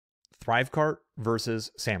ThriveCart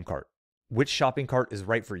versus SamCart. Which shopping cart is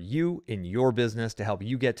right for you in your business to help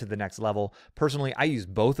you get to the next level? Personally, I use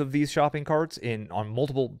both of these shopping carts on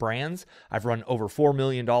multiple brands. I've run over $4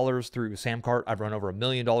 million through SamCart. I've run over $1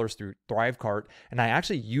 million through ThriveCart, and I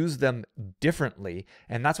actually use them differently.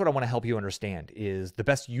 And that's what I want to help you understand is the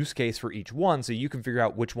best use case for each one so you can figure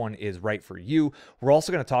out which one is right for you. We're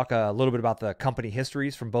also going to talk a little bit about the company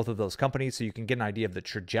histories from both of those companies so you can get an idea of the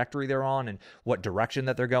trajectory they're on and what direction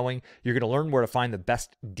that they're going. You're going to learn where to find the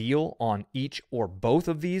best deal on each or both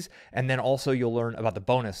of these. And then also you'll learn about the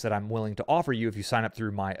bonus that I'm willing to offer you if you sign up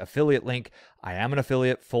through my affiliate link. I am an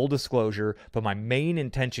affiliate, full disclosure, but my main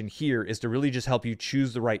intention here is to really just help you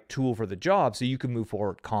choose the right tool for the job so you can move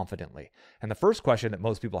forward confidently. And the first question that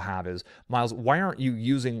most people have is, Miles, why aren't you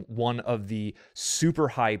using one of the super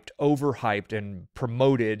hyped, overhyped, and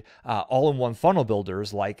promoted all-in-one funnel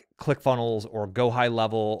builders like ClickFunnels or Go High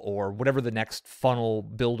Level or whatever the next funnel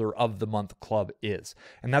builder of the month club is?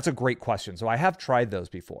 And that's a great question. So I have tried those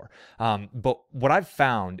before. But what I've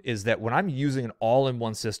found is that when I'm using an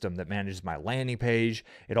all-in-one system that manages my landing page,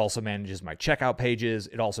 it also manages my checkout pages,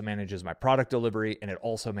 it also manages my product delivery, and it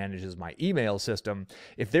also manages my email system.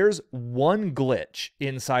 If there's one glitch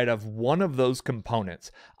inside of one of those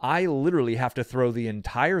components, I literally have to throw the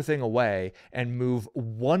entire thing away and move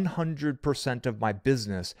 100% of my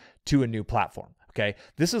business to a new platform. Okay,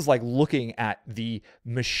 this is like looking at the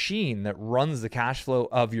machine that runs the cash flow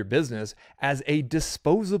of your business as a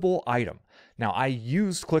disposable item. Now, I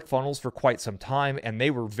used ClickFunnels for quite some time, and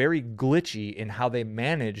they were very glitchy in how they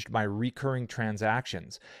managed my recurring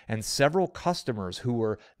transactions. And several customers who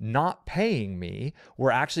were not paying me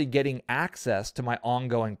were actually getting access to my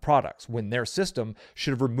ongoing products when their system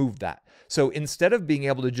should have removed that. So instead of being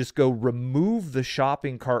able to just go remove the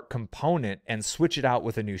shopping cart component and switch it out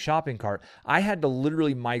with a new shopping cart, I had to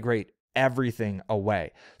literally migrate everything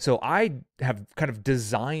away. So I have kind of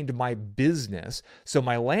designed my business so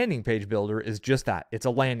my landing page builder is just that. It's a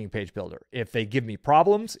landing page builder. If they give me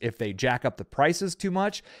problems, if they jack up the prices too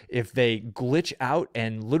much, if they glitch out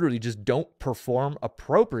and literally just don't perform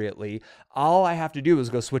appropriately, all I have to do is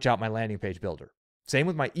go switch out my landing page builder. Same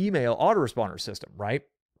with my email autoresponder system, right?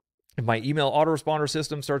 If my email autoresponder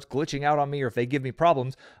system starts glitching out on me or if they give me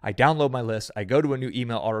problems, I download my list, I go to a new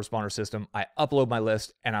email autoresponder system, I upload my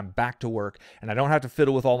list, and I'm back to work. And I don't have to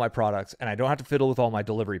fiddle with all my products, and I don't have to fiddle with all my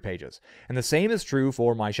delivery pages. And the same is true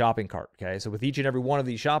for my shopping cart, okay? So with each and every one of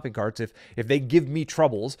these shopping carts, if they give me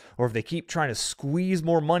troubles or if they keep trying to squeeze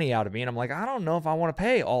more money out of me, and I'm like, I don't know if I want to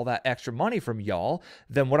pay all that extra money from y'all,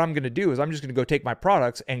 then what I'm going to do is I'm just going to go take my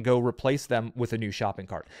products and go replace them with a new shopping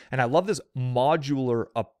cart. And I love this modular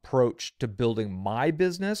approach to building my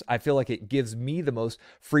business. I feel like it gives me the most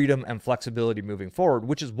freedom and flexibility moving forward,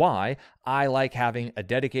 which is why I like having a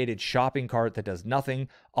dedicated shopping cart that does nothing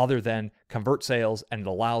other than convert sales and it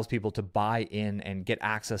allows people to buy in and get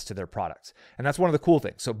access to their products. And that's one of the cool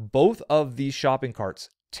things. So both of these shopping carts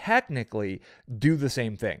technically do the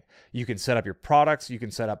same thing. You can set up your products, you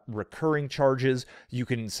can set up recurring charges, you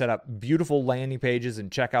can set up beautiful landing pages and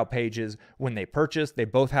checkout pages when they purchase. They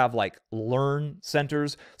both have like learn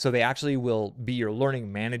centers, so they actually will be your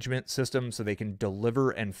learning management system so they can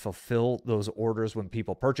deliver and fulfill those orders when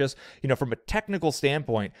people purchase. You know, from a technical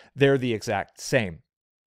standpoint, they're the exact same.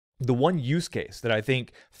 The one use case that I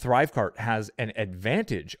think ThriveCart has an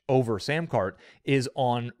advantage over SamCart is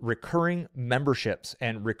on recurring memberships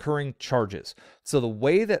and recurring charges. So the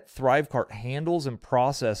way that ThriveCart handles and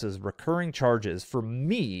processes recurring charges for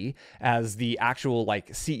me as the actual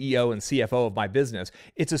like CEO and CFO of my business,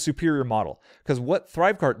 it's a superior model. Because what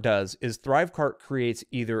ThriveCart does is ThriveCart creates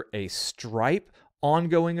either a Stripe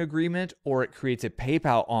ongoing agreement or it creates a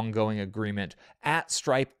PayPal ongoing agreement at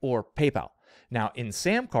Stripe or PayPal. Now in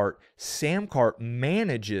SamCart, SamCart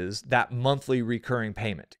manages that monthly recurring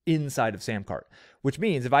payment inside of SamCart, which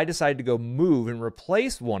means if I decide to go move and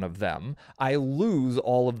replace one of them, I lose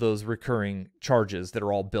all of those recurring charges that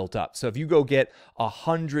are all built up. So if you go get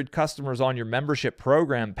 100 customers on your membership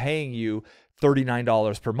program paying you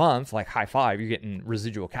 $39 per month, like high five, you're getting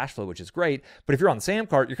residual cash flow, which is great. But if you're on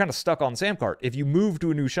SamCart, you're kind of stuck on SamCart. If you move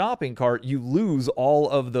to a new shopping cart, you lose all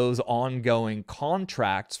of those ongoing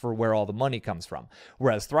contracts for where all the money comes from.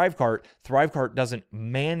 Whereas ThriveCart doesn't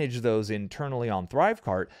manage those internally on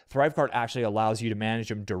ThriveCart. ThriveCart actually allows you to manage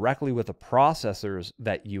them directly with the processors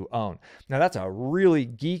that you own. Now that's a really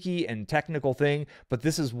geeky and technical thing, but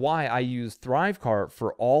this is why I use ThriveCart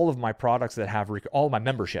for all of my products that have all of my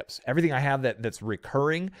memberships. Everything I have that that's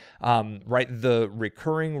recurring, right? The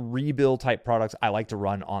recurring rebill type products I like to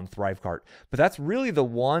run on ThriveCart. But that's really the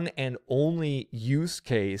one and only use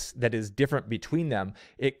case that is different between them.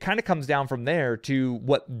 It kind of comes down from there to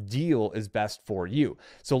what deal is best for you.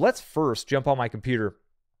 So let's first jump on my computer,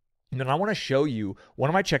 and then I want to show you one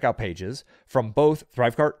of my checkout pages from both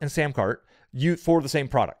ThriveCart and SamCart for the same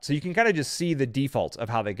product. So you can kind of just see the defaults of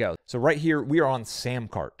how they go. So right here, we are on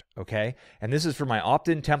SamCart, okay? And this is for my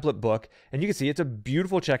opt-in template book. And you can see it's a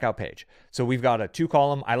beautiful checkout page. So we've got a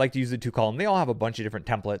 2-column. I like to use the 2-column. They all have a bunch of different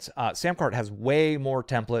templates. SamCart has way more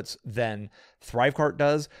templates than ThriveCart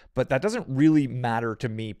does, but that doesn't really matter to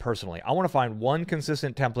me personally. I want to find one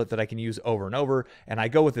consistent template that I can use over and over. And I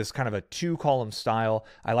go with this kind of a 2-column style.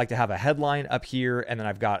 I like to have a headline up here, and then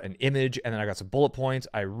I've got an image, and then I've got some bullet points.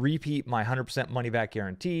 I repeat my 100% money back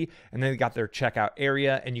guarantee, and then they got their checkout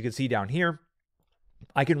area. And you can see down here,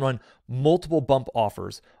 I can run multiple bump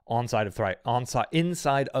offers inside of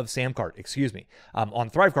SamCart, excuse me. On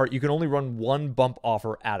ThriveCart, you can only run one bump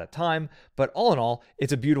offer at a time, but all in all,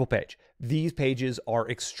 it's a beautiful page. These pages are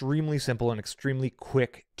extremely simple and extremely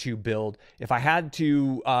quick to build. If I had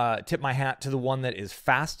to tip my hat to the one that is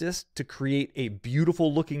fastest to create a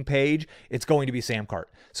beautiful looking page, it's going to be SamCart.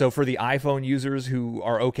 So for the iPhone users who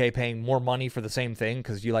are okay paying more money for the same thing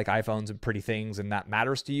because you like iPhones and pretty things and that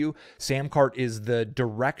matters to you, SamCart is the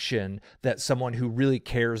direction that someone who really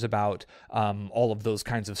cares about all of those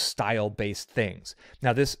kinds of style-based things.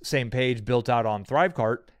 Now, this same page built out on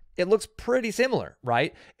ThriveCart, it looks pretty similar,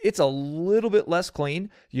 right? It's a little bit less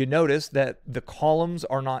clean. You notice that the columns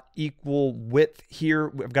are not equal width here.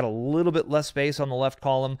 We've got a little bit less space on the left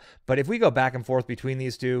column, but if we go back and forth between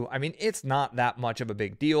these two, I mean, it's not that much of a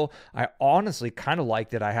big deal. I honestly kind of like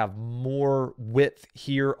that I have more width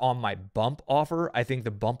here on my bump offer. I think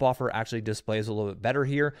the bump offer actually displays a little bit better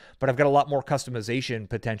here, but I've got a lot more customization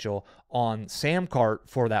potential on SamCart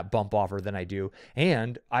for that bump offer than I do.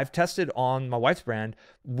 And I've tested on my wife's brand,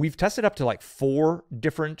 we've tested up to like 4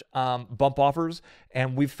 different bump offers,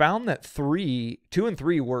 and we've found that 2 and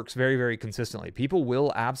 3 works very, very consistently. People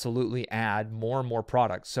will absolutely add more and more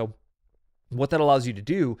products. So what that allows you to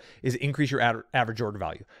do is increase your average order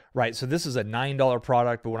value, right? So this is a $9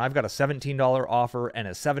 product, but when I've got a $17 offer and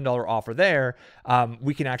a $7 offer there,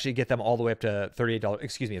 we can actually get them all the way up to $38.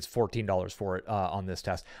 Excuse me, it's $14 for it on this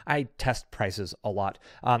test. I test prices a lot.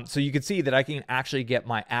 So you can see that I can actually get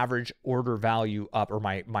my average order value up, or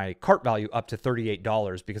my cart value up to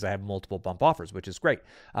 $38 because I have multiple bump offers, which is great.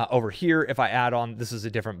 Over here, if I add on, this is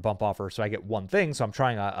a different bump offer, so I get one thing. So I'm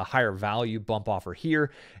trying a higher value bump offer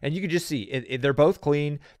here, and you can just see they're both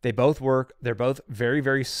clean. They both work. They're both very,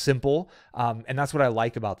 very simple. And that's what I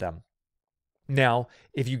like about them. Now,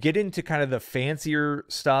 if you get into kind of the fancier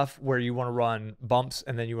stuff where you want to run bumps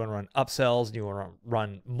and then you want to run upsells and you want to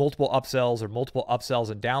run multiple upsells or multiple upsells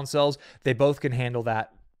and downsells, they both can handle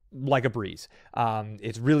that like a breeze.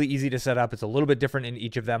 It's really easy to set up. It's a little bit different in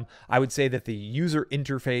each of them. I would say that the user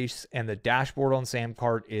interface and the dashboard on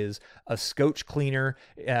SamCart is a scotch cleaner.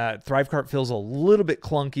 ThriveCart feels a little bit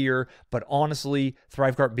clunkier, but honestly,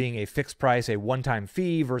 ThriveCart being a fixed price, a one-time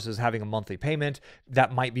fee versus having a monthly payment,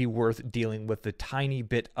 that might be worth dealing with the tiny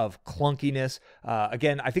bit of clunkiness.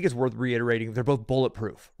 Again, I think it's worth reiterating, they're both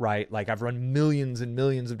bulletproof, right? Like I've run millions and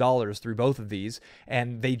millions of dollars through both of these,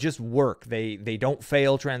 and they just work. They don't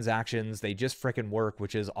fail transactions. They just frickin' work,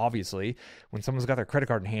 which is obviously when someone's got their credit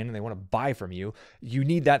card in hand and they want to buy from you, you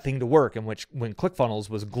need that thing to work. And when ClickFunnels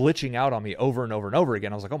was glitching out on me over and over and over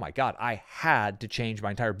again, I was like, oh my God, I had to change my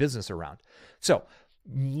entire business around. So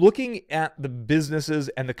looking at the businesses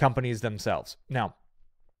and the companies themselves. Now,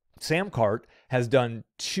 SamCart has done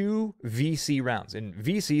 2 VC rounds, and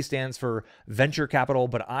VC stands for venture capital,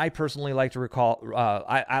 but I personally like to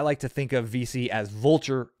I like to think of VC as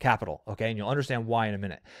vulture capital, okay? And you'll understand why in a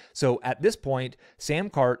minute. So at this point,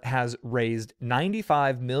 SamCart has raised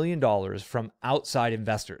 $95 million from outside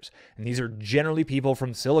investors. And these are generally people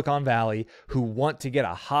from Silicon Valley who want to get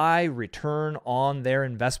a high return on their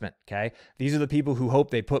investment, okay? These are the people who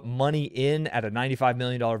hope they put money in at a $95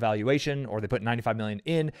 million valuation, or they put $95 million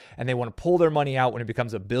in, and they want to pull their money out when it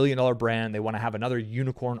becomes a $1 billion brand. They want to have another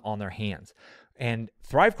unicorn on their hands. And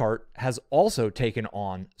ThriveCart has also taken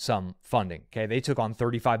on some funding. Okay, they took on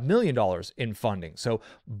 $35 million in funding. So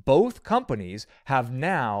both companies have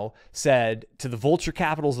now said to the vulture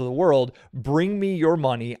capitals of the world, bring me your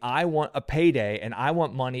money. I want a payday and I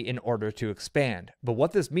want money in order to expand. But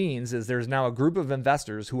what this means is there's now a group of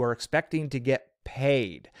investors who are expecting to get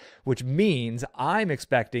paid, which means I'm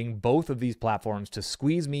expecting both of these platforms to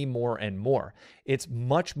squeeze me more and more. It's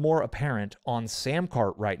much more apparent on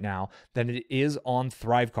SamCart right now than it is on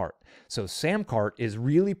ThriveCart. So SamCart is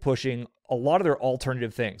really pushing a lot of their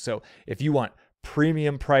alternative things. So if you want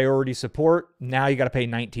premium priority support, now you got to pay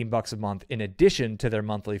 $19 a month in addition to their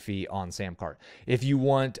monthly fee on SamCart. If you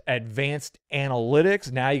want advanced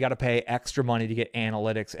analytics, now you got to pay extra money to get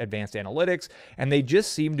analytics, advanced analytics. And they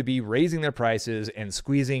just seem to be raising their prices and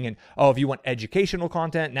squeezing. And if you want educational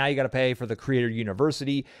content, now you got to pay for the Creator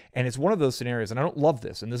University. And it's one of those scenarios, and I don't love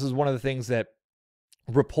this. And this is one of the things that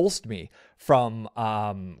repulsed me from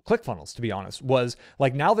ClickFunnels, to be honest, was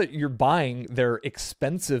like, now that you're buying their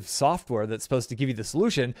expensive software that's supposed to give you the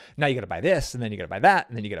solution, now you got to buy this, and then you got to buy that,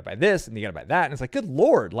 and then you got to buy this, and you got to buy that. And it's like, good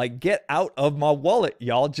Lord, like, get out of my wallet,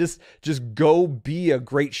 y'all. Just go be a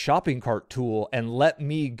great shopping cart tool and let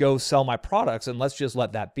me go sell my products, and let's just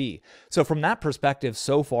let that be. So from that perspective,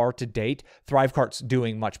 so far to date, ThriveCart's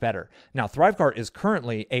doing much better. Now, ThriveCart is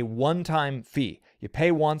currently a one-time fee. You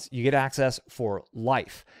pay once, you get access for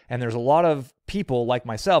life. And there's a lot of people like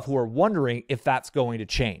myself who are wondering if that's going to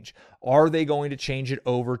change. Are they going to change it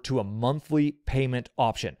over to a monthly payment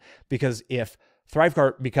option? Because if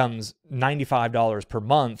ThriveCart becomes $95 per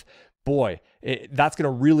month, boy, that's going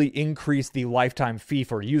to really increase the lifetime fee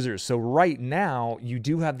for users. So right now, you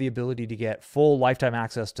do have the ability to get full lifetime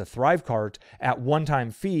access to ThriveCart at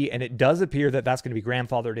one-time fee, and it does appear that that's going to be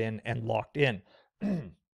grandfathered in and locked in.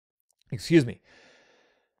 Excuse me.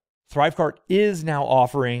 ThriveCart is now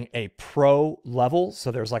offering a pro level. So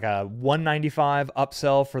there's like a $195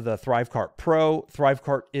 upsell for the ThriveCart Pro.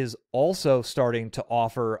 ThriveCart is also starting to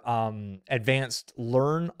offer advanced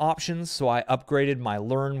learn options. So I upgraded my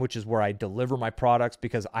learn, which is where I deliver my products,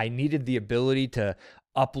 because I needed the ability to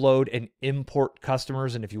upload and import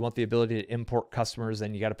customers. And if you want the ability to import customers,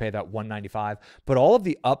 then you got to pay that $195. But all of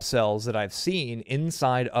the upsells that I've seen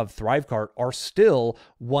inside of ThriveCart are still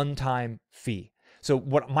one-time fee. So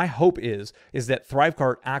what my hope is that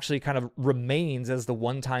ThriveCart actually kind of remains as the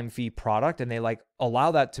one-time fee product, and they like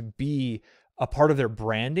allow that to be a part of their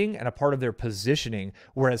branding and a part of their positioning,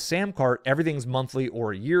 whereas SamCart, everything's monthly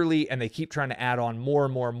or yearly, and they keep trying to add on more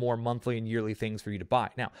and more and more monthly and yearly things for you to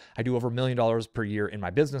buy. Now, I do over $1 million per year in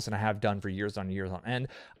my business, and I have done for years on end.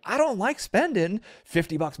 I don't like spending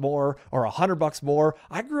 $50 more or $100 more.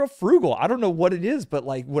 I grew up frugal. I don't know what it is, but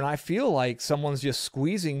like when I feel like someone's just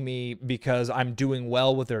squeezing me because I'm doing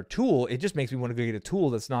well with their tool, it just makes me want to go get a tool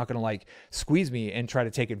that's not going to like squeeze me and try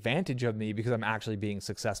to take advantage of me because I'm actually being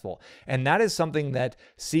successful. And that is something that,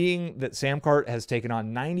 seeing that SamCart has taken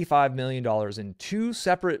on $95 million in two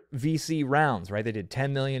separate VC rounds, right? They did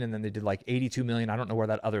 10 million and then they did like 82 million. I don't know where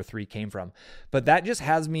that other 3 came from, but that just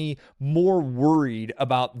has me more worried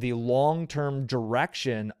about the long-term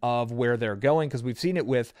direction of where they're going, because we've seen it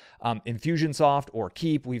with Infusionsoft or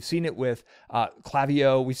Keep. We've seen it with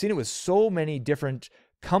Klaviyo. We've seen it with so many different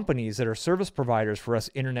companies that are service providers for us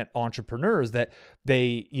internet entrepreneurs, that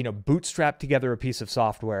they, bootstrap together a piece of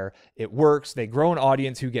software. It works. They grow an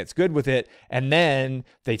audience who gets good with it. And then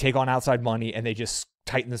they take on outside money and they just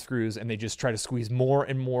tighten the screws and they just try to squeeze more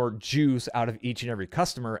and more juice out of each and every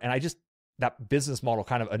customer. And that business model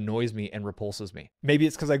kind of annoys me and repulses me. Maybe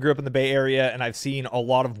it's because I grew up in the Bay Area and I've seen a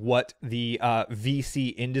lot of what the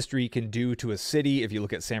VC industry can do to a city. If you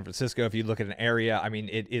look at San Francisco, if you look at an area, I mean,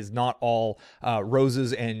 it is not all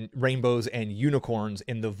roses and rainbows and unicorns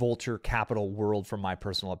in the vulture capital world, from my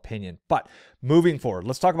personal opinion. But moving forward,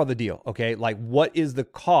 let's talk about the deal, okay? Like, what is the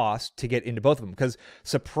cost to get into both of them? Because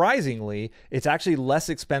surprisingly, it's actually less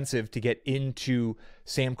expensive to get into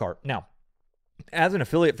SamCart. Now, as an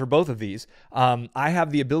affiliate for both of these, I have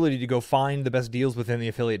the ability to go find the best deals within the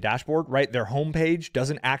affiliate dashboard, right? Their homepage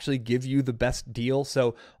doesn't actually give you the best deal.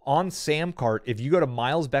 So on SamCart, if you go to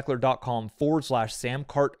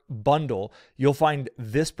milesbeckler.com/SamCart bundle, you'll find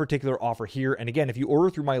this particular offer here. And again, if you order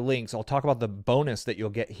through my links, I'll talk about the bonus that you'll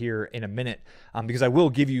get here in a minute, because I will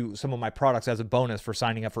give you some of my products as a bonus for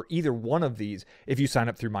signing up for either one of these if you sign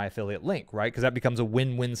up through my affiliate link, right? Because that becomes a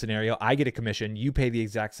win-win scenario. I get a commission, you pay the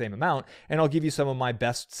exact same amount, and I'll give you some of my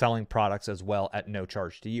best selling products as well at no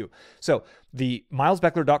charge to you. So the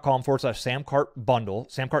milesbeckler.com/SamCart bundle,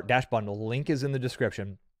 SamCart-bundle, link is in the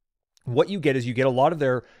description. What you get is you get a lot of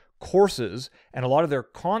their courses and a lot of their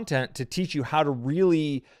content to teach you how to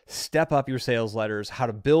really step up your sales letters, how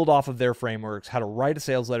to build off of their frameworks, how to write a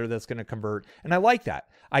sales letter that's going to convert. And I like that.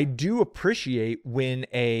 I do appreciate when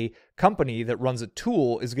a company that runs a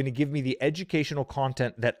tool is going to give me the educational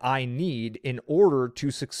content that I need in order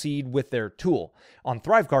to succeed with their tool. On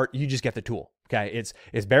ThriveCart, you just get the tool. Okay,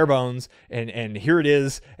 it's bare bones, and here it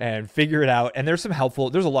is, and figure it out. And there's a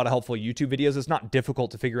lot of helpful YouTube videos. It's not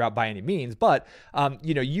difficult to figure out by any means, but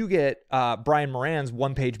you get Brian Moran's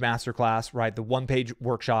one-page masterclass, right? The one-page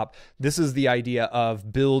workshop. This is the idea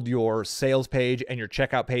of build your sales page and your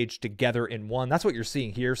checkout page together in one. That's what you're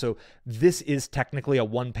seeing here. So this is technically a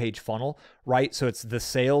one-page funnel, right? So it's the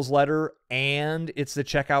sales letter and it's the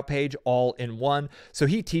checkout page all in one. So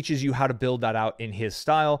he teaches you how to build that out in his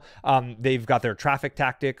style. They've got their traffic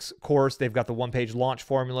tactics course. They've got the one-page launch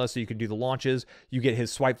formula, so you can do the launches. You get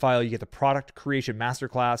his swipe file. You get the product creation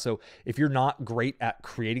masterclass. So if you're not great at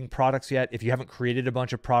creating products yet, if you haven't created a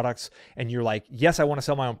bunch of products and you're like, yes, I want to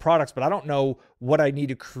sell my own products, but I don't know what I need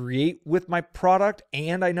to create with my product,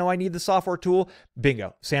 and I know I need the software tool,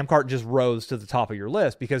 bingo. SamCart just rose to the top of your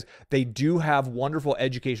list because they do have wonderful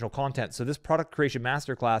educational content. So this product creation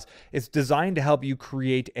masterclass is designed to help you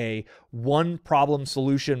create a one problem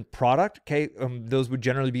solution product. Okay. Those would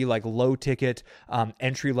generally be like low ticket,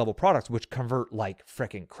 entry level products, which convert like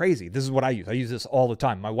freaking crazy. This is what I use. I use this all the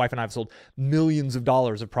time. My wife and I have sold millions of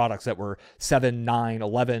dollars of products that were $7, $9,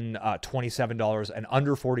 $11, $27 and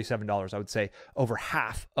under $47. I would say over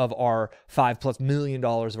half of our $5+ million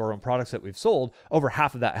of our own products that we've sold, over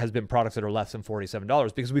half of that has been products that are less than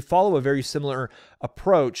 $47 because we follow a very similar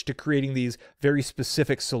approach to creating these very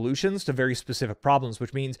specific solutions to very specific problems,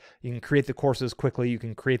 which means you can create the courses quickly, you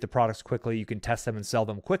can create the products quickly, you can test them and sell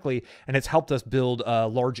them quickly, and it's helped us build a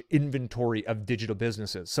large inventory of digital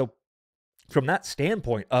businesses. So from that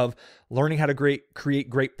standpoint of learning how to create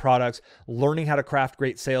great products, learning how to craft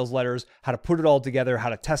great sales letters, how to put it all together, how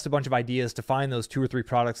to test a bunch of ideas to find those 2 or 3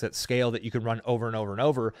 products that scale that you can run over and over and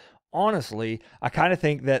over, honestly, I kind of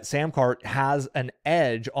think that SamCart has an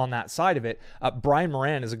edge on that side of it. Brian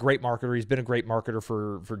Moran is a great marketer. He's been a great marketer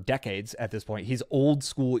for decades at this point. He's old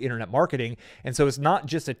school internet marketing. And so it's not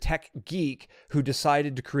just a tech geek who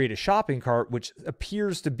decided to create a shopping cart, which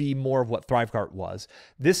appears to be more of what ThriveCart was.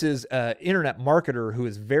 This is an internet marketer who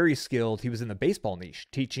is very skilled. He was in the baseball niche,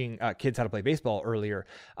 teaching kids how to play baseball earlier.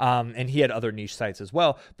 And he had other niche sites as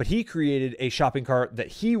well. But he created a shopping cart that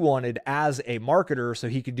he wanted as a marketer so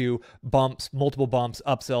he could do bumps, multiple bumps,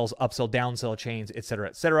 upsells, upsell, downsell chains, et cetera,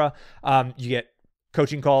 et cetera. You get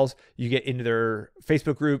coaching calls, you get into their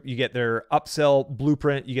Facebook group, you get their upsell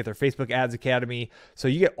blueprint, you get their Facebook Ads Academy. So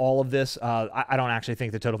you get all of this. I don't actually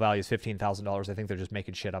think the total value is $15,000. I think they're just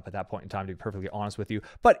making shit up at that point in time, to be perfectly honest with you.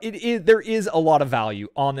 But there is a lot of value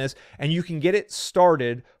on this, and you can get it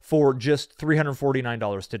started for just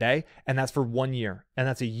 $349 today, and that's for 1 year, and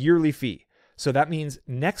that's a yearly fee. So that means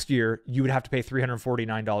next year you would have to pay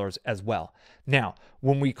 $349 as well. Now,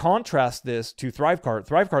 when we contrast this to ThriveCart,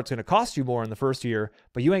 ThriveCart's going to cost you more in the first year,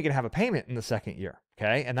 but you ain't going to have a payment in the second year.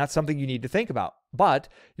 Okay. And that's something you need to think about. But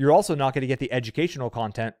you're also not going to get the educational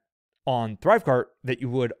content on ThriveCart that you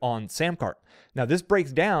would on SamCart. Now this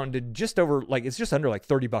breaks down to just over it's just under like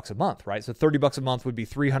 $30 a month, right? So $30 a month would be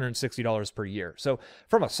 $360 per year. So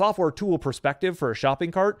from a software tool perspective for a shopping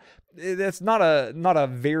cart, that's not a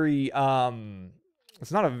very,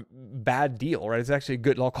 it's not a bad deal, right? It's actually a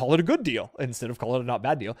good, I'll call it a good deal instead of call it a not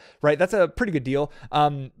bad deal, right? That's a pretty good deal.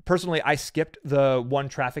 Personally, I skipped the one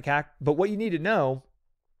traffic hack, but what you need to know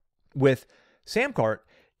with SamCart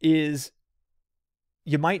is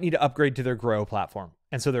you might need to upgrade to their Grow platform.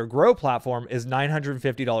 And so their Grow platform is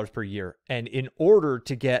 $950 per year. And in order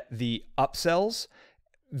to get the upsells,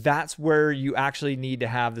 that's where you actually need to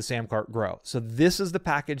have the SamCart Grow. So this is the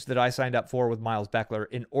package that I signed up for with Miles Beckler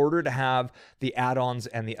in order to have the add-ons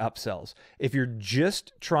and the upsells. If you're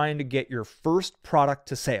just trying to get your first product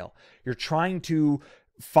to sale, you're trying to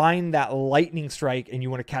find that lightning strike and you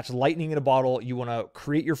want to catch lightning in a bottle, you want to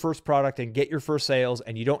create your first product and get your first sales,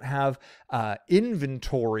 and you don't have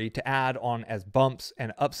inventory to add on as bumps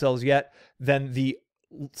and upsells yet, then the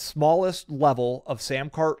smallest level of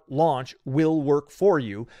SamCart launch will work for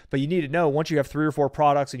you. But you need to know, once you have 3 or 4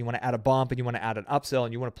 products and you want to add a bump and you want to add an upsell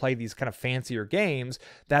and you want to play these kind of fancier games,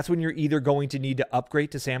 that's when you're either going to need to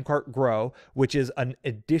upgrade to SamCart Grow, which is an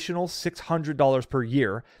additional $600 per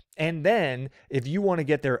year. And then if you want to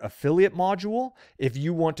get their affiliate module, if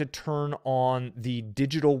you want to turn on the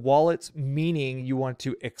digital wallets, meaning you want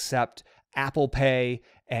to accept Apple Pay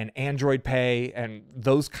and Android Pay and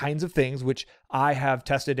those kinds of things, which I have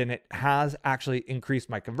tested and it has actually increased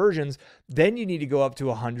my conversions, then you need to go up to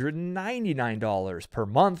 $199 per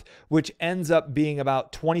month, which ends up being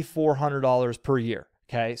about $2,400 per year.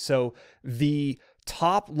 Okay, so the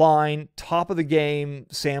top line, top of the game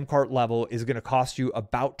SamCart level is going to cost you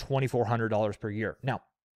about $2,400 per year. Now,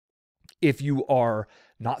 if you are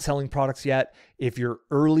not selling products yet, if you're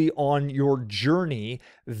early on your journey,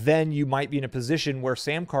 then you might be in a position where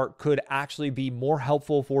SamCart could actually be more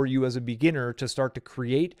helpful for you as a beginner to start to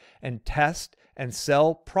create and test and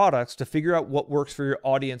sell products to figure out what works for your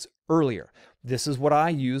audience earlier. This is what I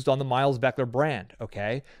used on the Miles Beckler brand,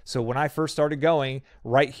 okay? So when I first started going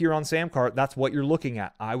right here on SamCart, that's what you're looking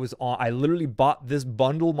at. I literally bought this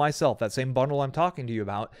bundle myself, that same bundle I'm talking to you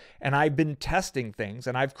about, and I've been testing things,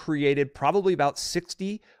 and I've created probably about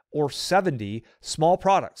 60 or 70 small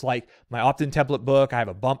products, like my opt-in template book. I have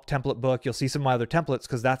a bump template book. You'll see some of my other templates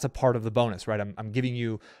because that's a part of the bonus, right? I'm giving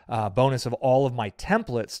you a bonus of all of my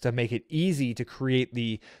templates to make it easy to create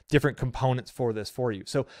the different components for this for you.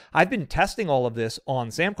 So I've been testing all of this on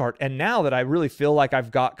SamCart, and now that I really feel like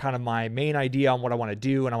I've got kind of my main idea on what I want to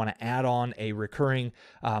do, and I want to add on a recurring,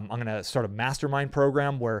 I'm going to start a mastermind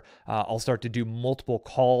program where I'll start to do multiple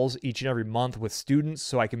calls each and every month with students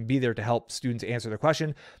so I can be there to help students answer their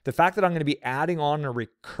question. The fact that I'm going to be adding on a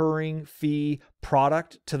recurring fee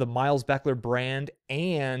product to the Miles Beckler brand,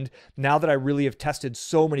 and now that I really have tested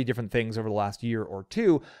so many different things over the last year or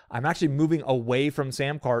two, I'm actually moving away from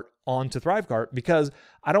SamCart onto ThriveCart because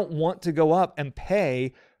I don't want to go up and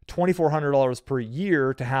pay $2,400 per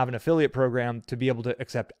year to have an affiliate program to be able to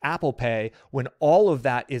accept Apple Pay when all of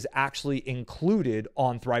that is actually included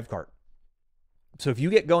on ThriveCart. So if you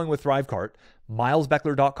get going with ThriveCart,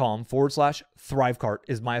 milesbeckler.com/ThriveCart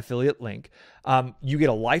is my affiliate link. You get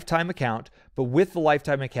a lifetime account, but with the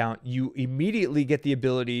lifetime account, you immediately get the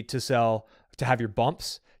ability to have your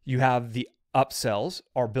bumps. You have the upsells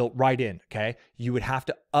are built right in, okay? You would have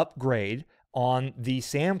to upgrade on the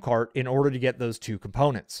SamCart in order to get those two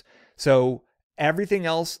components. So everything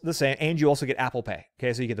else the same, and you also get Apple Pay.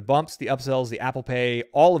 Okay, so you get the bumps, the upsells, the Apple Pay,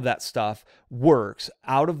 all of that stuff works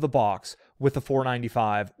out of the box with the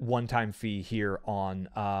 $4.95 one-time fee here on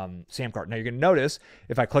SamCart. Now you're going to notice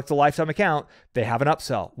if I click the lifetime account, they have an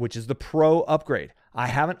upsell, which is the Pro upgrade. I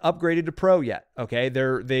haven't upgraded to Pro yet. Okay,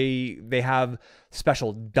 they have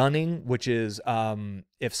special dunning, which is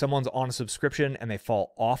if someone's on a subscription and they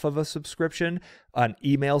fall off of a subscription, an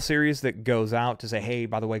email series that goes out to say, hey,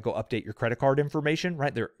 by the way, go update your credit card information,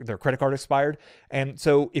 right? Their credit card expired. And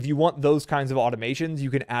so if you want those kinds of automations, you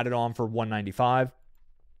can add it on for $195.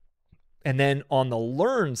 And then on the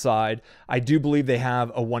Learn side, I do believe they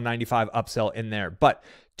have a $195 upsell in there. But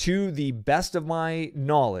to the best of my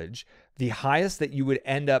knowledge, the highest that you would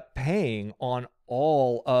end up paying on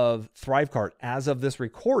all of ThriveCart as of this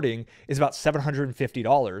recording is about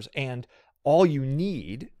 $750. And all you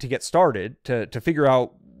need to get started to figure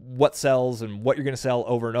out what sells and what you're going to sell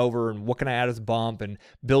over and over and what can I add as a bump and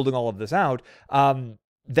building all of this out,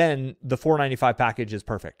 then the $495 package is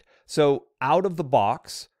perfect. So out of the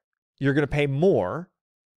box, you're going to pay more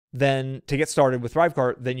than to get started with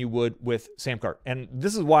ThriveCart than you would with SamCart. And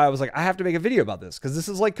this is why I was like, I have to make a video about this because this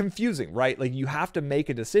is like confusing, right? Like you have to make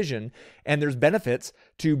a decision and there's benefits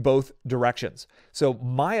to both directions. So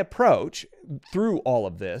my approach through all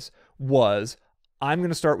of this was I'm going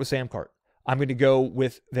to start with SamCart. I'm going to go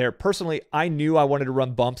with personally, I knew I wanted to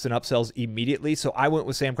run bumps and upsells immediately. So I went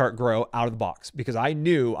with SamCart Grow out of the box because I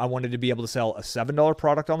knew I wanted to be able to sell a $7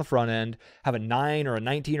 product on the front end, have a $9 or a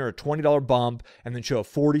 $19 or a $20 bump, and then show a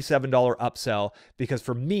 $47 upsell. Because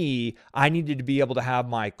for me, I needed to be able to have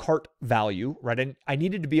my cart value, right? And I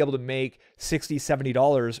needed to be able to make $60,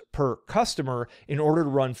 $70 per customer in order to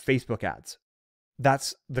run Facebook ads.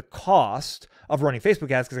 That's the cost of running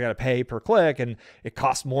Facebook ads because I got to pay per click and it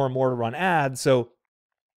costs more and more to run ads. So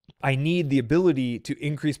I need the ability to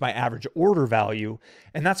increase my average order value.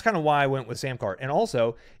 And that's kind of why I went with SamCart. And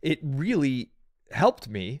also it really helped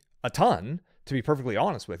me a ton, to be perfectly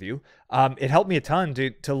honest with you. It helped me a ton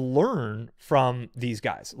to learn from these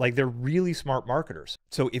guys. Like they're really smart marketers.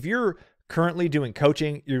 So if you're currently doing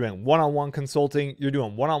coaching, you're doing one-on-one consulting, you're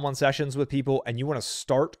doing one-on-one sessions with people, and you want to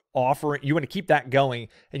start offering, you want to keep that going,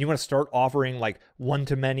 and you want to start offering like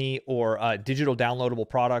one-to-many or digital downloadable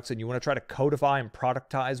products, and you want to try to codify and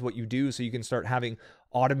productize what you do so you can start having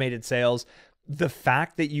automated sales. The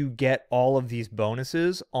fact that you get all of these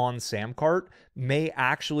bonuses on SamCart may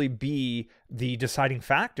actually be the deciding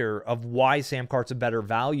factor of why SamCart's a better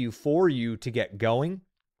value for you to get going.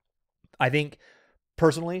 I think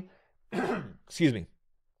personally, excuse me.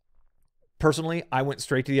 Personally, I went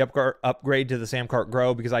straight to the upgrade to the SamCart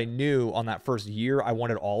Grow because I knew on that first year I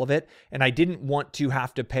wanted all of it, and I didn't want to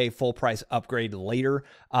have to pay full price upgrade later.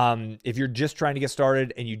 If you're just trying to get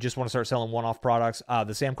started and you just want to start selling one-off products,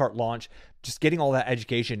 the SamCart launch, just getting all that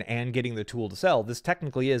education and getting the tool to sell, this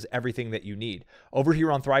technically is everything that you need. Over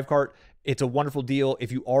here on ThriveCart, It's a wonderful deal.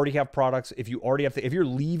 If you already have products, if you're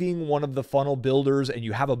leaving one of the funnel builders and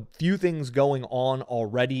you have a few things going on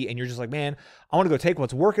already and you're just like, man, I want to go take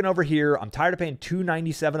what's working over here. I'm tired of paying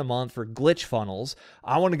 $297 a month for glitch funnels.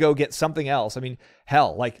 I want to go get something else. I mean,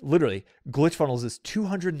 hell, like literally glitch funnels is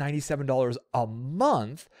 $297 a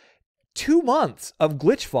month. 2 months of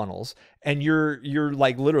glitch funnels and you're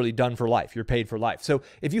like literally done for life. You're paid for life. So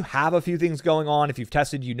if you have a few things going on, if you've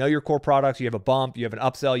tested, you know your core products, you have a bump, you have an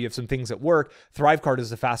upsell, you have some things that work, ThriveCart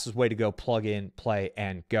is the fastest way to go plug in, play,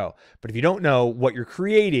 and go. But if you don't know what you're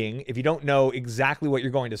creating, if you don't know exactly what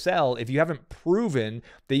you're going to sell, if you haven't proven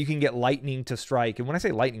that you can get lightning to strike, and when I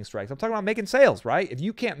say lightning strikes, I'm talking about making sales, right? If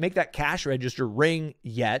you can't make that cash register ring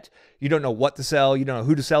yet, you don't know what to sell, you don't know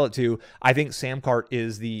who to sell it to, I think SamCart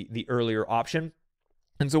is the earlier option.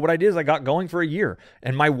 And so what I did is I got going for a year,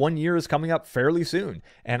 and my 1 year is coming up fairly soon.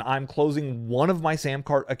 And I'm closing one of my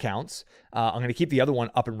SamCart accounts. I'm going to keep the other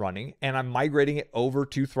one up and running, and I'm migrating it over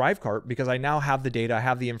to ThriveCart because I now have the data, I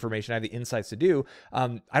have the information, I have the insights to do.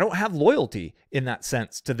 I don't have loyalty in that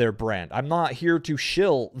sense to their brand. I'm not here to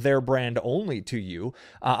shill their brand only to you.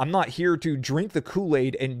 I'm not here to drink the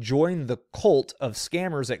Kool-Aid and join the cult of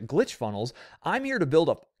scammers at glitch funnels. I'm here to build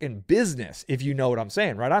up in business, if you know what I'm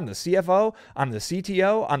saying, right? I'm the CFO, I'm the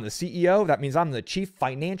CTO, I'm the CEO. That means I'm the chief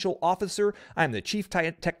financial officer, I'm the chief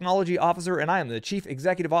technology officer, and I am the chief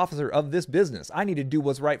executive officer of this business. I need to do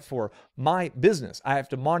what's right for my business. I have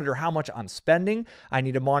to monitor how much I'm spending. I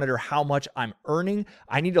need to monitor how much I'm earning.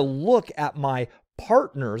 I need to look at my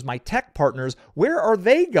partners, my tech partners, where are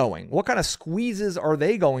they going? What kind of squeezes are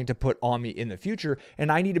they going to put on me in the future?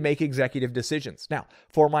 And I need to make executive decisions. Now,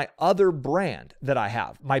 for my other brand that I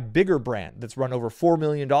have, my bigger brand that's run over $4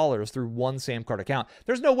 million through one SamCart account,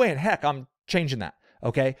 there's no way in heck I'm changing that.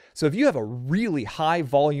 Okay. So if you have a really high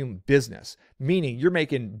volume business, meaning you're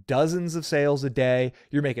making dozens of sales a day,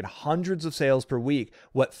 you're making hundreds of sales per week,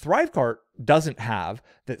 what ThriveCart doesn't have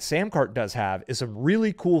that SamCart does have is some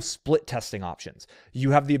really cool split testing options. You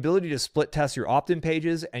have the ability to split test your opt-in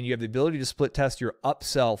pages, and you have the ability to split test your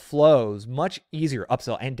upsell flows much easier,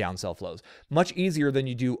 upsell and downsell flows, much easier than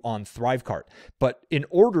you do on ThriveCart. But in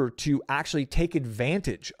order to actually take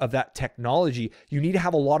advantage of that technology, you need to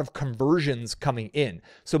have a lot of conversions coming in.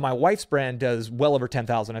 So my wife's brand does well over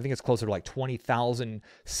 10,000. I think it's closer to like 20,000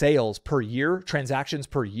 sales per year, transactions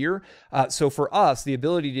per year. So for us, the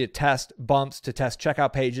ability to test bumps, to test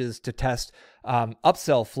checkout pages, to test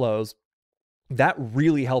upsell flows, that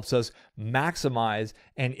really helps us maximize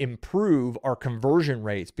and improve our conversion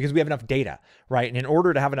rates because we have enough data, right? And in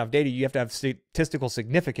order to have enough data, you have to have statistical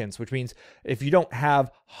significance, which means if you don't have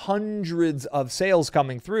hundreds of sales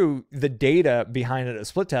coming through, the data behind it, a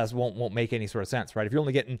split test won't make any sort of sense, right? If you're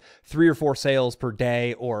only getting 3 or 4 sales per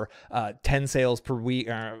day or 10 sales per week,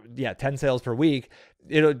 10 sales per week,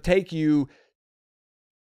 it'll take you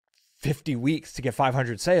 50 weeks to get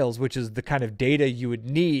 500 sales, which is the kind of data you would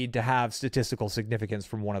need to have statistical significance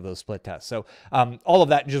from one of those split tests. So all of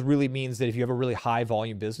that just really means that if you have a really high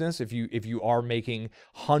volume business, if you are making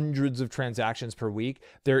hundreds of transactions per week,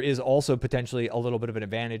 there is also potentially a little bit of an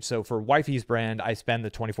advantage. So for Wifey's brand, I spend the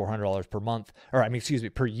 $2,400 per month,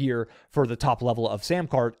 per year for the top level of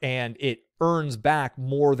SamCart, and it earns back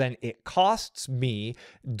more than it costs me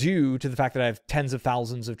due to the fact that I have tens of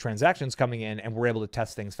thousands of transactions coming in, and we're able to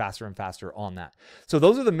test things faster and faster on that. So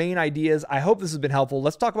those are the main ideas. I hope this has been helpful.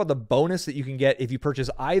 Let's talk about the bonus that you can get if you purchase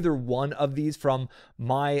either one of these from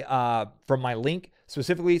my link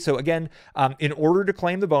specifically. So again, in order to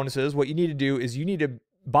claim the bonuses, what you need to do is you need to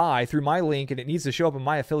buy through my link, and it needs to show up in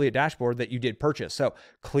my affiliate dashboard that you did purchase. So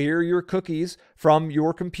clear your cookies from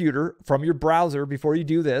your computer, from your browser before you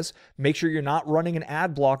do this. Make sure you're not running an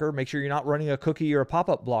ad blocker. Make sure you're not running a cookie or a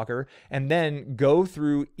pop-up blocker. And then go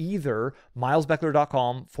through either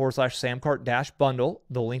milesbeckler.com/SamCart-bundle.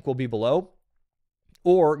 The link will be below.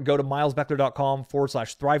 Or go to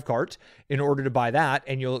milesbeckler.com/ThriveCart in order to buy that,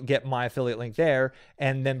 and you'll get my affiliate link there.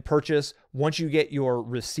 And then purchase, once you get your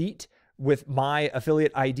receipt with my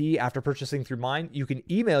affiliate ID after purchasing through mine, you can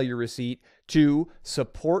email your receipt to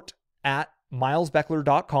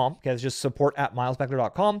support@milesbeckler.com. Okay, it's just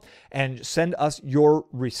support@milesbeckler.com, and send us your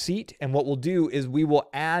receipt. And what we'll do is we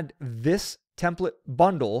will add this template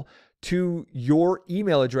bundle to your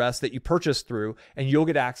email address that you purchased through, and you'll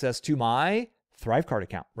get access to my ThriveCart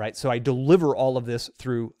account, right? So I deliver all of this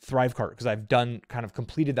through ThriveCart because I've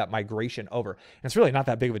completed that migration over. And it's really not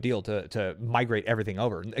that big of a deal to migrate everything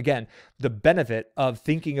over. And again, the benefit of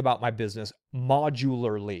thinking about my business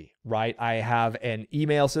modularly, right? I have an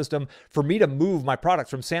email system. For me to move my products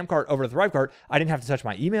from SamCart over to ThriveCart, I didn't have to touch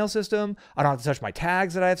my email system. I don't have to touch my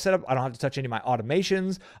tags that I have set up. I don't have to touch any of my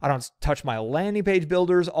automations. I don't have to touch my landing page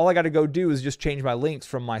builders. All I got to go do is just change my links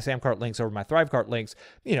from my SamCart links over to my ThriveCart links.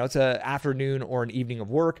 You know, it's an afternoon or an evening of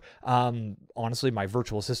work. Honestly, my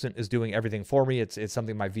virtual assistant is doing everything for me. It's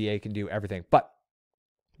something my VA can do everything. But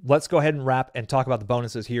let's go ahead and wrap and talk about the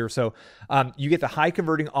bonuses here. So you get the high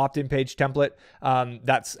converting opt-in page template.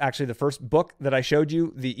 That's actually the first book that I showed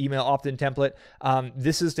you, the email opt-in template.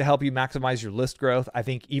 This is to help you maximize your list growth. I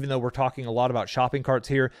think even though we're talking a lot about shopping carts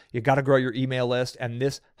here, you got to grow your email list. And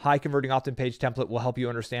this high converting opt-in page template will help you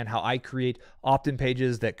understand how I create opt-in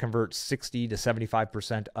pages that convert 60 to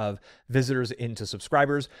 75% of visitors into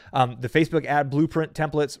subscribers. The Facebook ad blueprint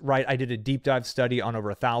templates, right? I did a deep dive study on over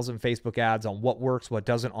 1,000 Facebook ads on what works, what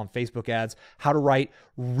doesn't on Facebook ads, how to write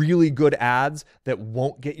really good ads that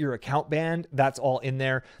won't get your account banned. That's all in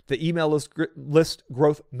there. The email list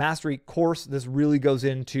growth mastery course, this really goes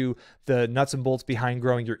into the nuts and bolts behind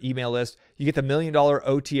growing your email list. You get the $1 million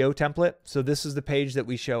OTO template. So this is the page that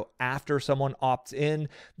we show after someone opts in.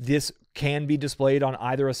 This can be displayed on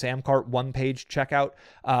either a SamCart one-page checkout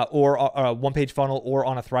or a one-page funnel, or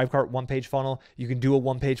on a ThriveCart one-page funnel. You can do a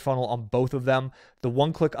one-page funnel on both of them. The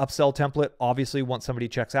one-click upsell template, obviously, once somebody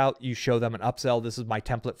checks out, you show them an upsell. This is my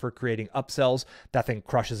template for creating upsells. That thing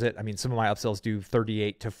crushes it. I mean, some of my upsells do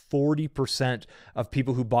 38 to 40% of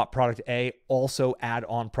people who bought product A also add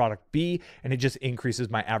on product B, and it just increases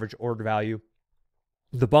my average order value.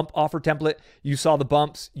 The bump offer template, you saw the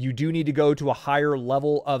bumps. You do need to go to a higher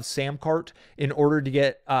level of SamCart in order to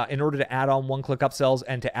get, in order to add on one-click upsells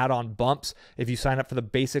and to add on bumps. If you sign up for the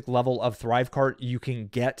basic level of ThriveCart, you can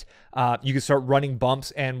get, you can start running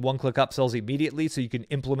bumps and one-click upsells immediately, so you can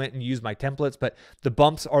implement and use my templates. But the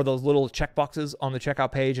bumps are those little checkboxes on the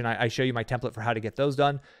checkout page, and I show you my template for how to get those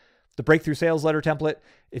done. The breakthrough sales letter template,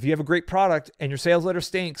 if you have a great product and your sales letter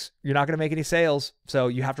stinks, you're not going to make any sales. So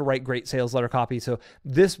you have to write great sales letter copy. So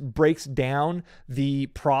this breaks down the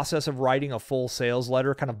process of writing a full sales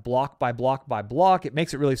letter kind of block by block by block. It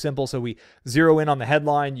makes it really simple. So we zero in on the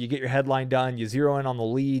headline, you get your headline done, you zero in on the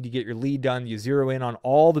lead, you get your lead done, you zero in on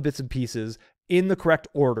all the bits and pieces in the correct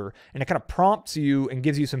order, and it kind of prompts you and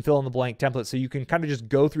gives you some fill in the blank templates, so you can kind of just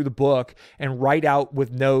go through the book and write out with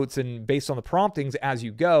notes and based on the promptings as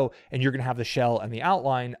you go, and you're going to have the shell and the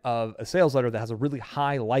outline of a sales letter that has a really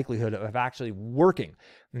high likelihood of actually working.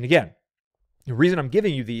 And again, the reason I'm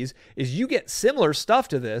giving you these is you get similar stuff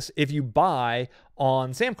to this if you buy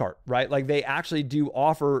on SamCart, right? Like they actually do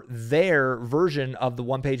offer their version of the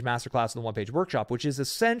one-page masterclass and the one-page workshop, which is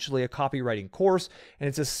essentially a copywriting course, and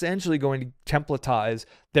it's essentially going to templatize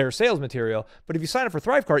their sales material. But if you sign up for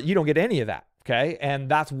ThriveCart, you don't get any of that. Okay. And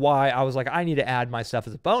that's why I was like, I need to add my stuff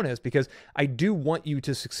as a bonus, because I do want you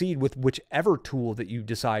to succeed with whichever tool that you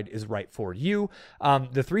decide is right for you.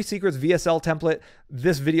 The 3 Secrets VSL template,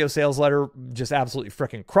 this video sales letter just absolutely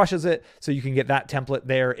freaking crushes it. So you can get that template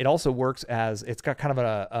there. It also works as, it's got kind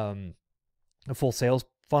of a full sales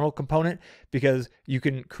funnel component, because you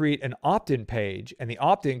can create an opt-in page, and the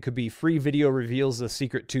opt-in could be free video reveals the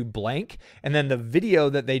secret to blank. And then the video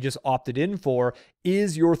that they just opted in for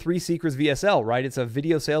is your 3 Secrets VSL, right? It's a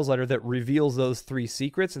video sales letter that reveals those 3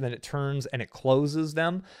 secrets, and then it turns and it closes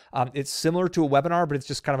them. It's similar to a webinar, but it's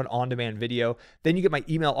just kind of an on-demand video. Then you get my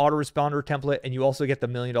email autoresponder template, and you also get the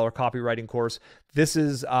 $1 million copywriting course. This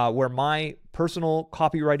is where my personal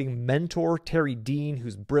copywriting mentor, Terry Dean,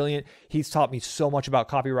 who's brilliant, he's taught me so much about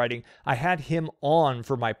copywriting. I had him on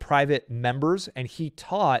for my private members, and he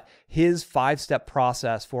taught his 5-step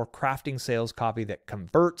process for crafting sales copy that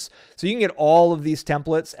converts. So you can get all of these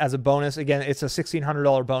templates as a bonus. Again, it's a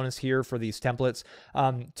 $1,600 bonus here for these templates.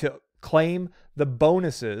 To claim the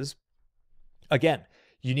bonuses, again,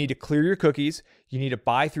 you need to clear your cookies. You need to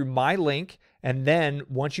buy through my link. And then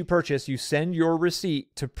once you purchase, you send your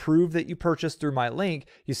receipt to prove that you purchased through my link.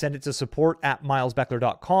 You send it to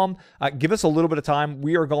support@milesbeckler.com. Give us a little bit of time.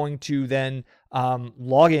 We are going to then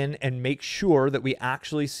log in and make sure that we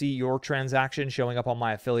actually see your transaction showing up on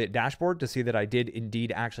my affiliate dashboard to see that I did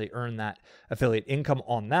indeed actually earn that affiliate income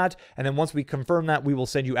on that. And then once we confirm that, we will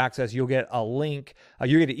send you access. You'll get a link.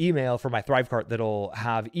 You'll get an email from my ThriveCart that'll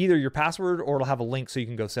have either your password, or it'll have a link so you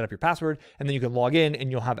can go set up your password, and then you can log in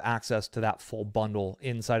and you'll have access to that full bundle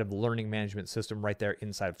inside of the learning management system right there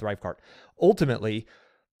inside of ThriveCart. Ultimately,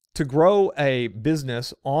 to grow a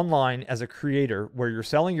business online as a creator where you're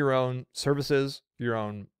selling your own services, your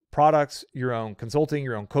own products, your own consulting,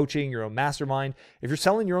 your own coaching, your own mastermind, if you're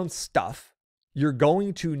selling your own stuff, you're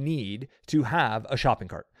going to need to have a shopping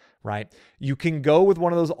cart, right? You can go with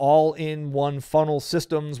one of those all-in-one funnel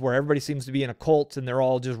systems where everybody seems to be in a cult and they're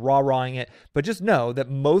all just rah-rahing it. But just know that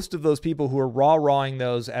most of those people who are rah-rahing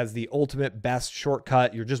those as the ultimate best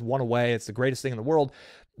shortcut, you're just one away, it's the greatest thing in the world,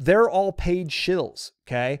 they're all paid shills,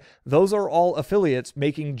 okay? Those are all affiliates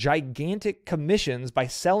making gigantic commissions by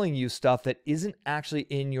selling you stuff that isn't actually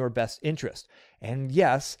in your best interest. And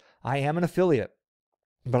yes, I am an affiliate,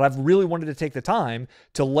 but I've really wanted to take the time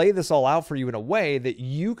to lay this all out for you in a way that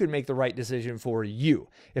you can make the right decision for you.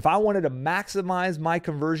 If I wanted to maximize my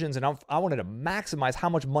conversions and I wanted to maximize how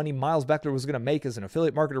much money Miles Beckler was going to make as an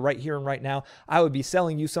affiliate marketer right here and right now, I would be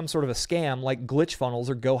selling you some sort of a scam like glitch funnels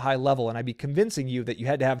or go high level. And I'd be convincing you that you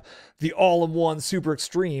had to have the all-in-one super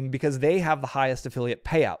extreme because they have the highest affiliate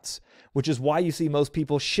payouts, which is why you see most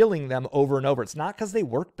people shilling them over and over. It's not because they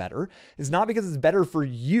work better. It's not because it's better for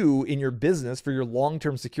you in your business, for your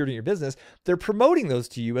long-term security in your business. They're promoting those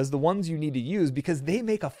to you as the ones you need to use because they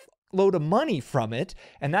make a load of money from it.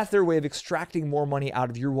 And that's their way of extracting more money out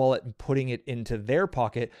of your wallet and putting it into their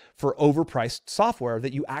pocket for overpriced software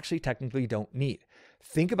that you actually technically don't need.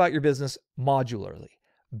 Think about your business modularly.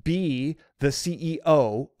 Be the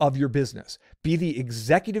CEO of your business. Be the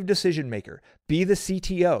executive decision maker. Be the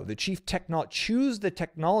CTO, the chief technology. Choose the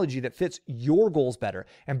technology that fits your goals better,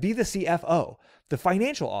 and be the CFO, the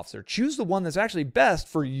financial officer. Choose the one that's actually best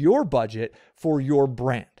for your budget, for your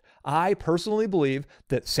brand. I personally believe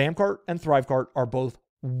that SamCart and ThriveCart are both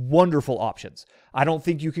wonderful options. I don't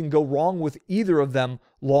think you can go wrong with either of them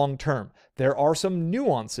long term. There are some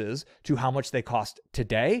nuances to how much they cost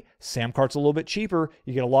today. SamCart's a little bit cheaper.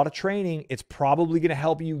 You get a lot of training. It's probably going to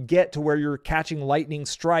help you get to where you're catching lightning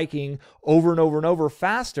striking over and over and over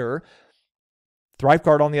faster.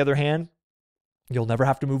 ThriveCart, on the other hand, you'll never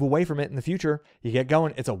have to move away from it in the future. You get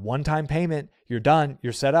going. It's a one-time payment. You're done.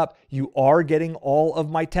 You're set up. You are getting all of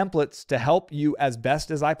my templates to help you as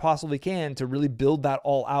best as I possibly can to really build that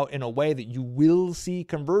all out in a way that you will see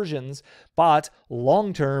conversions. But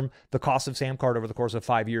long-term, the cost of SamCart over the course of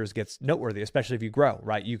 5 years gets noteworthy, especially if you grow,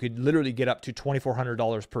 right? You could literally get up to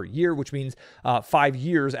 $2,400 per year, which means 5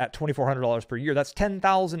 years at $2,400 per year. That's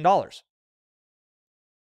 $10,000.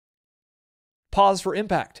 Pause for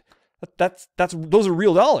impact. Those are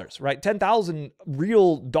real dollars, right? 10,000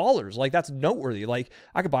 real dollars. Like, that's noteworthy. Like,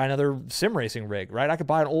 I could buy another sim racing rig, right? I could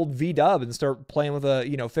buy an old V-dub and start playing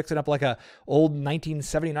with fixing up like a old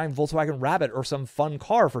 1979 Volkswagen Rabbit or some fun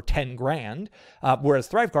car for 10 grand. Whereas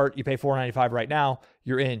ThriveCart, you pay $495 right now.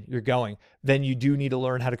 You're in, you're going. Then you do need to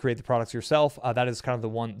learn how to create the products yourself. That is kind of the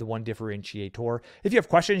one differentiator. If you have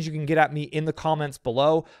questions, you can get at me in the comments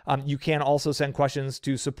below. You can also send questions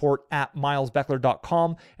to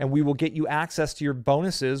support@milesbeckler.com, and we will get you access to your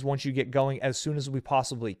bonuses once you get going as soon as we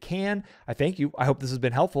possibly can. I thank you. I hope this has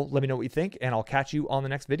been helpful. Let me know what you think, and I'll catch you on the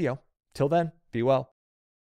next video. Till then, be well.